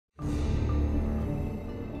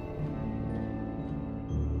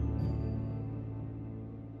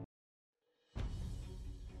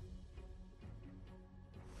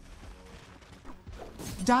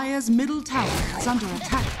Dire's middle tower is under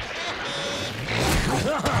attack.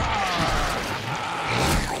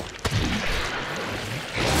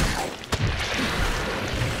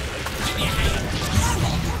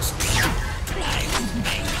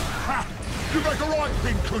 Ha! You make a right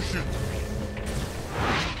pincushion!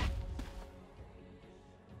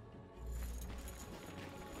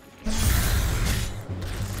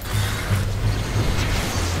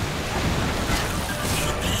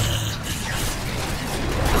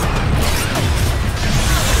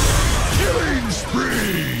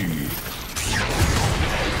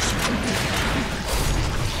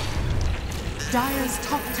 Dire's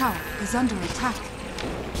top tower is under attack.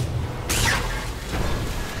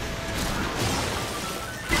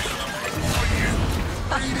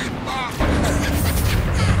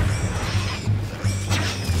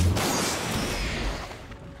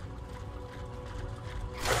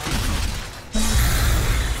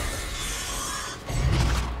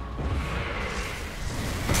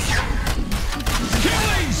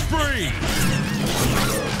 Killing spree!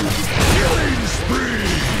 Killing spree!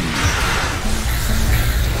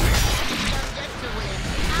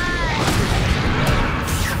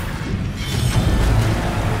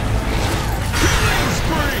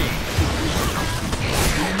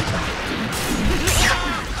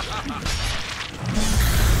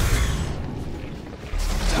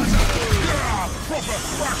 Proper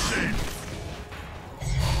thrashing!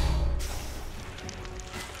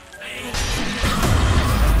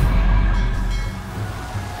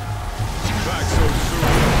 Back so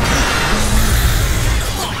soon!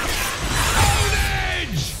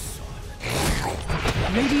 Ownage!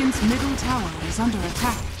 Radiant's middle tower is under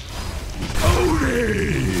attack.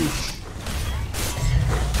 Ownage!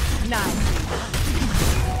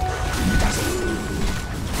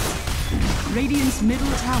 Radiant's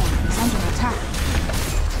middle tower is under attack.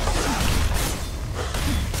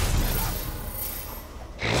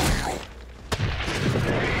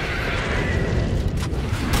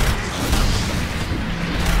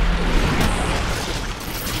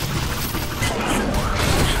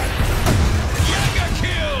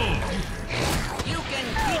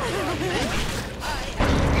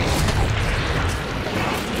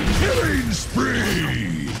 Killing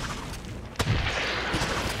spree!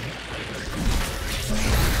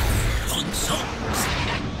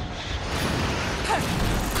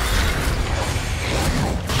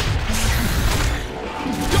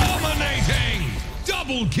 Dominating!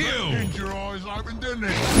 Double kill! Did your eyes open, didn't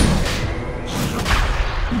it?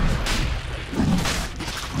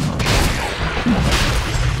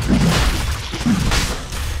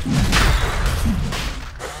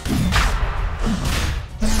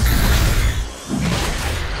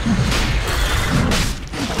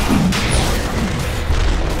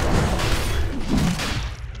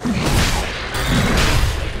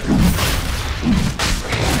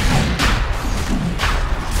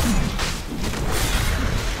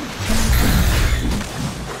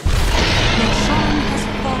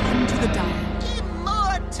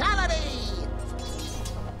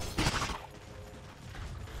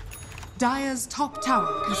 Dire's top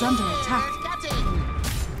tower is under attack.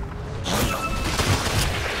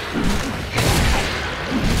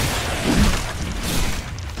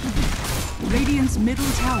 Radiant's middle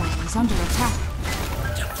tower is under attack.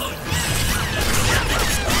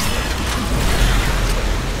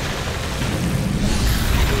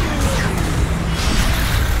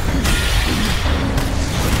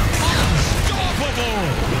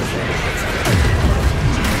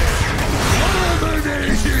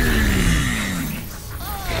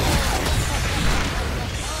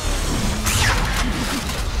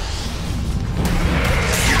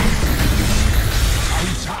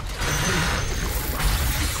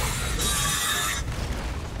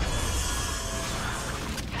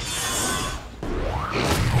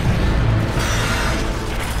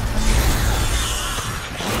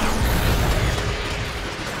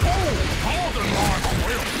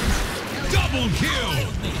 Double kill!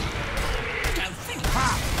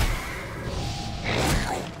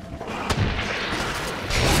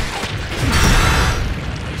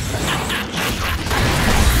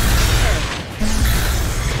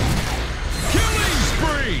 Killing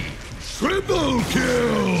spree! Triple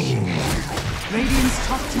kill! Radiant's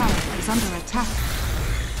top tower is under attack.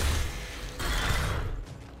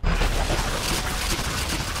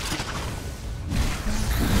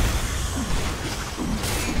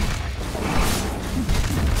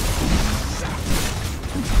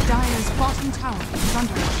 Dire's bottom tower is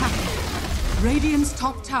under attack. Radiant's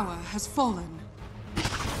top tower has fallen.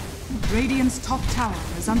 Radiant's top tower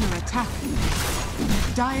is under attack.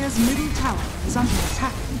 Dire's middle tower is under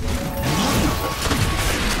attack.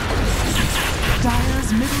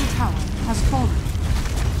 Dire's middle tower has fallen.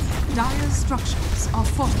 Dire's structures are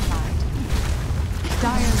fortified.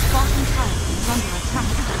 Dire's bottom tower is under attack.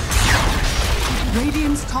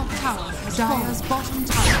 Radiant's top tower has fallen. Dire's bottom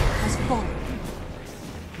tower has fallen.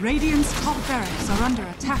 Radiant's top barracks are under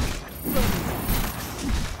attack.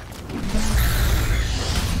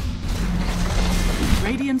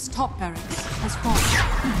 Radiant's top barracks has fallen.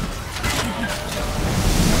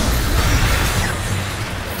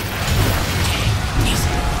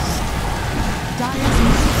 Dire's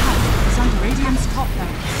middle tower is under Radiant's top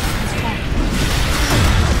barracks has fallen.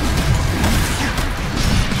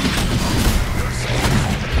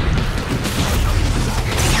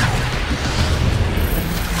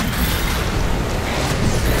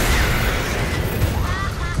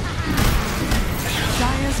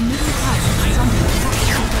 Dire's middle tower is under attack.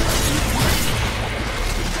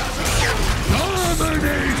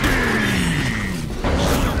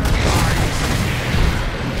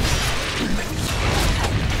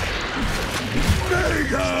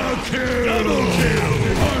 Double kill!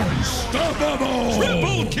 Unstoppable!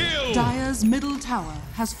 Triple kill! Dire's middle tower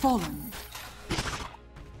has fallen.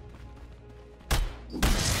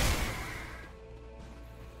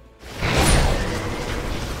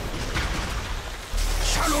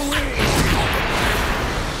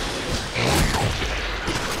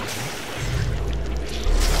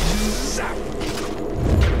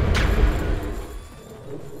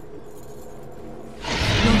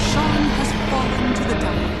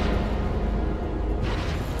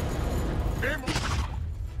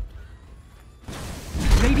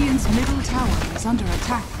 Radiant's middle tower is under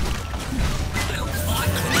attack.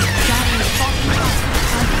 Dire's bottom tower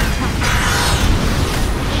is under attack.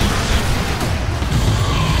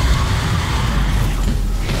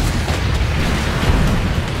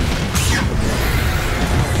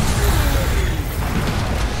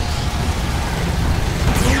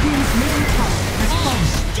 Radiant's middle tower has fallen.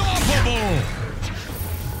 Unstoppable!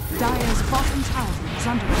 Dire's bottom tower is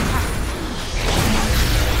under attack.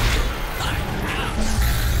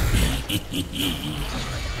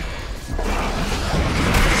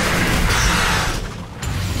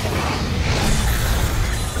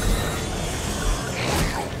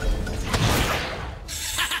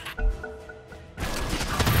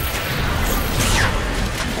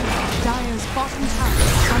 Dire's bottom tower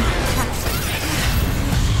is under attack.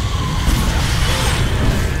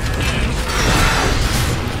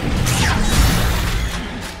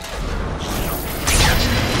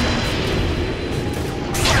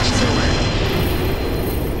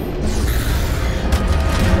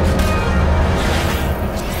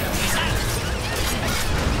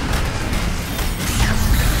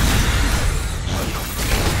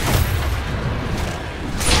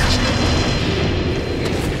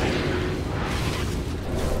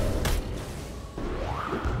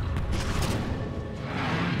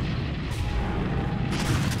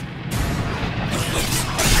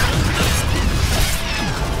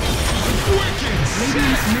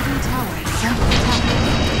 Radiant's middle tower is under attack.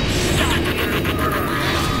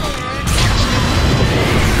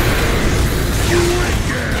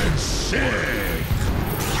 Wicked sick!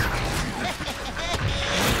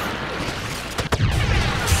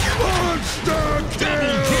 Monster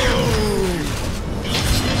kill!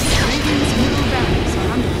 Radiant's middle barracks are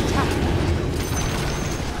under attack.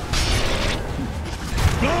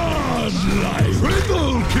 Godlike!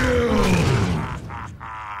 Triple kill!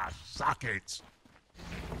 Sockets!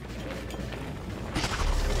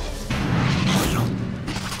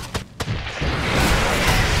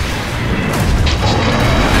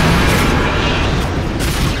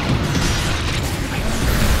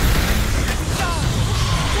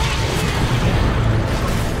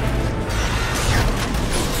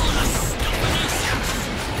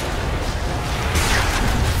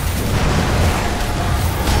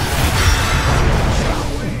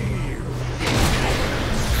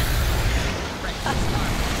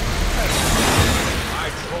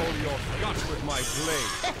 With my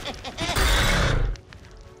blade.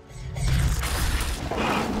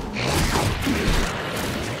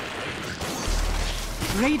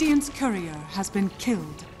 Radiant's courier has been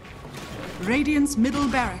killed. Radiant's middle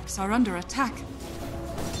barracks are under attack.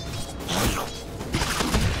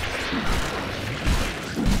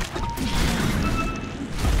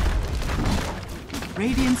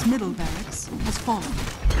 Radiant's middle barracks has fallen.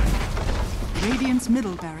 Radiant's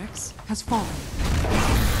middle barracks has fallen.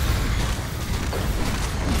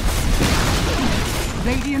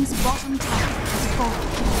 Radiant's bottom tower has fallen.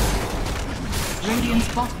 Radiant's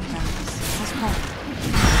bottom barracks has fallen.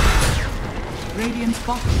 Radiant's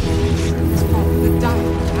bottom barracks has fallen. The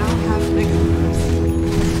Dire now have victories.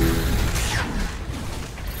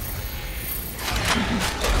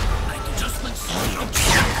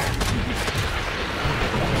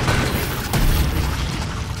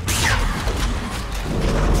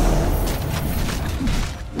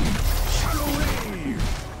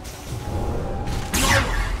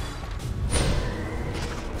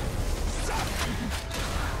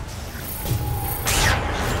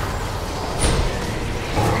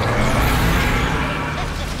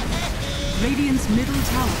 Radiant's middle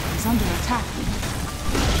tower is under attack.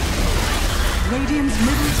 Radiant's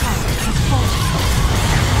middle tower has fallen.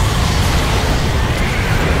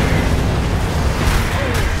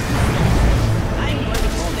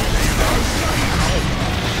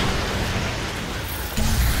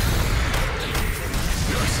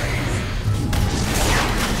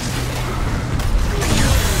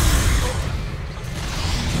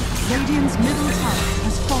 Radiant's middle tower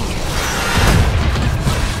has fallen.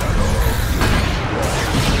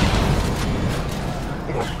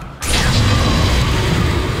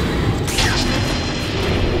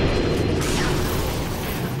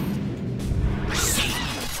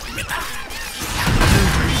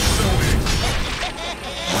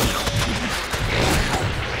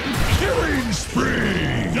 Killing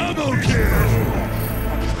spree! Double kill!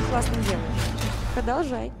 Классно делаешь.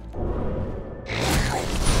 Продолжай.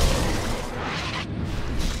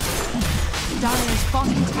 Dire's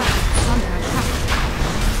bottom tower is under attack.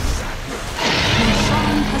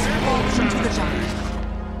 Roshan has fallen to the giant.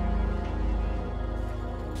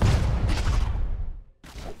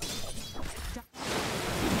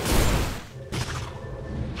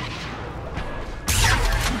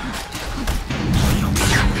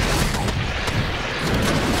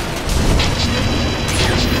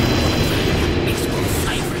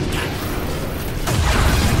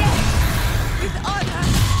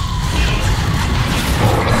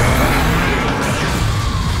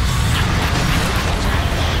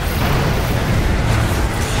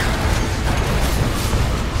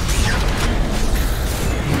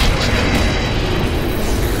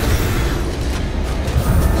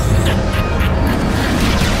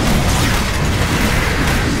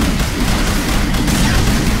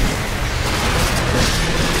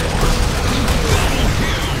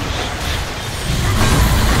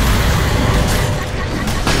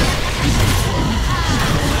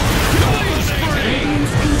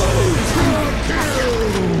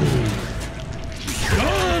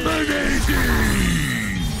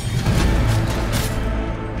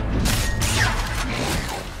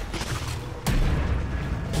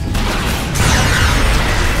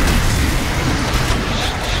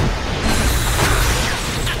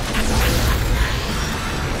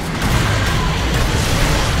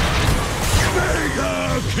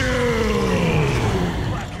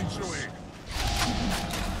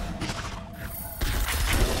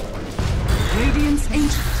 Radiant's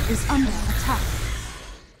ancient is under attack.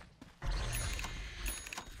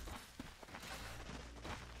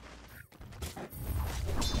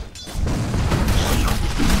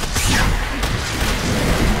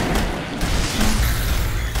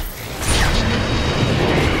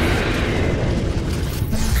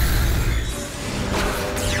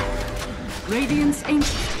 Radiant's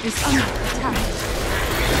ancient is under attack.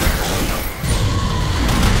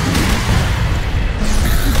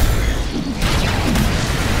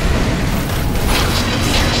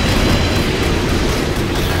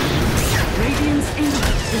 Radiant's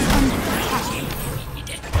ancient is under attack.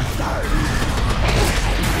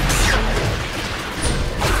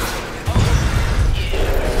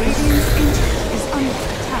 Radiant's ancient is under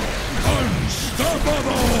attack.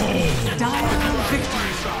 Unstoppable! Dire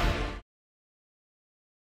victory.